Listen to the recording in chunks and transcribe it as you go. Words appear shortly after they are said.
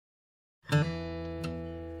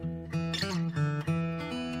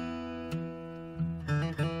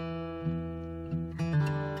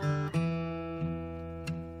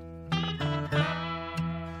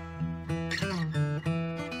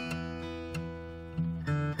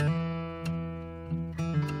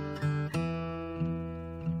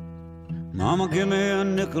Mama, give me a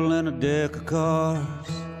nickel and a deck of cards.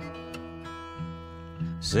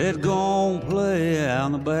 Said go on play out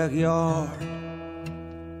in the backyard.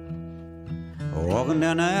 Walking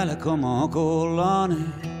down the alley, come my Uncle Lonnie.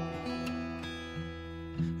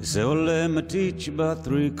 He said, well, let me teach you about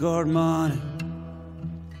three-card money.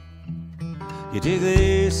 You take the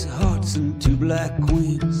ace of hearts and two black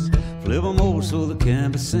queens, flip them over so they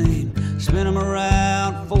can't be seen. Spin them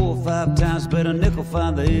around 4 or 5 times, bet a nickel,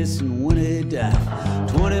 find the ace and win it down.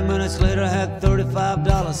 20 minutes later I had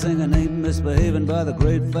 $35 singing Ain't Misbehaving by the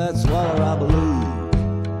Great Fat Swallow. I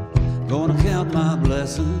believe, gonna count my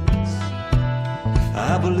blessings.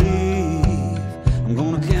 I believe I'm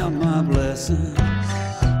gonna count my blessings.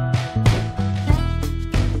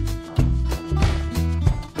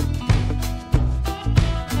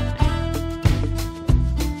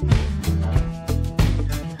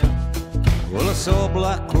 Well, I saw a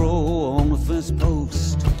black crow on the fence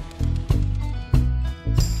post,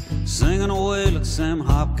 singing away like Sam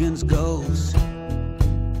Hopkins' ghost.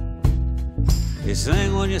 He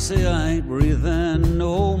sang when you say I ain't breathing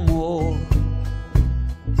no more.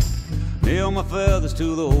 Nail my feathers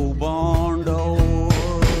to the old barn door.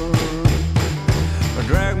 I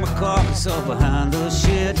drag my carcass off behind the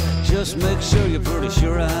shed. Just make sure you're pretty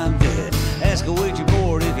sure I'm dead. Ask a Ouija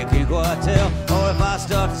board if you can't quite tell, or if I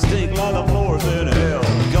start to stink like the floor's in hell.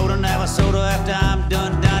 Go to Navasota after I'm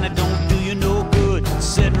done down. It don't do you no good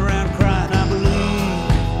sitting around crying. I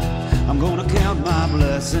believe I'm gonna count my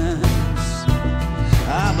blessings.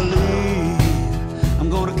 I believe I'm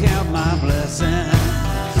gonna count my blessings.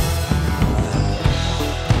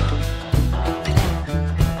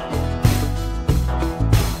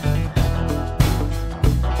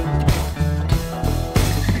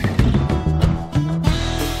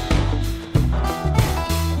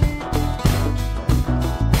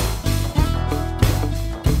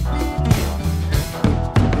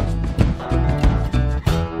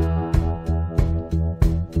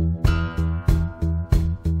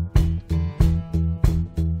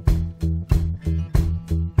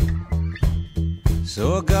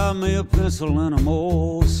 So I got me a pencil and a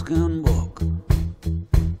moleskin book.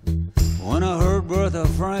 When I heard Bertha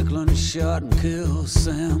Franklin shot and killed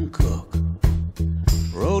Sam Cooke,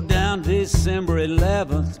 wrote down December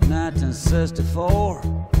 11th, 1964.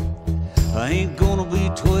 I ain't gonna be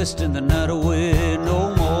twisting the night away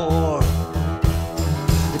no more.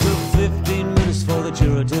 It took 15 minutes for the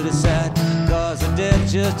jury to decide, cause of death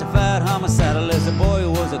justified homicide, unless the boy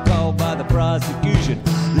was called by the prosecution.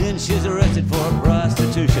 Then she's arrested for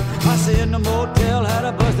prostitution. I see in the motel, had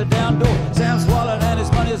a busted down door.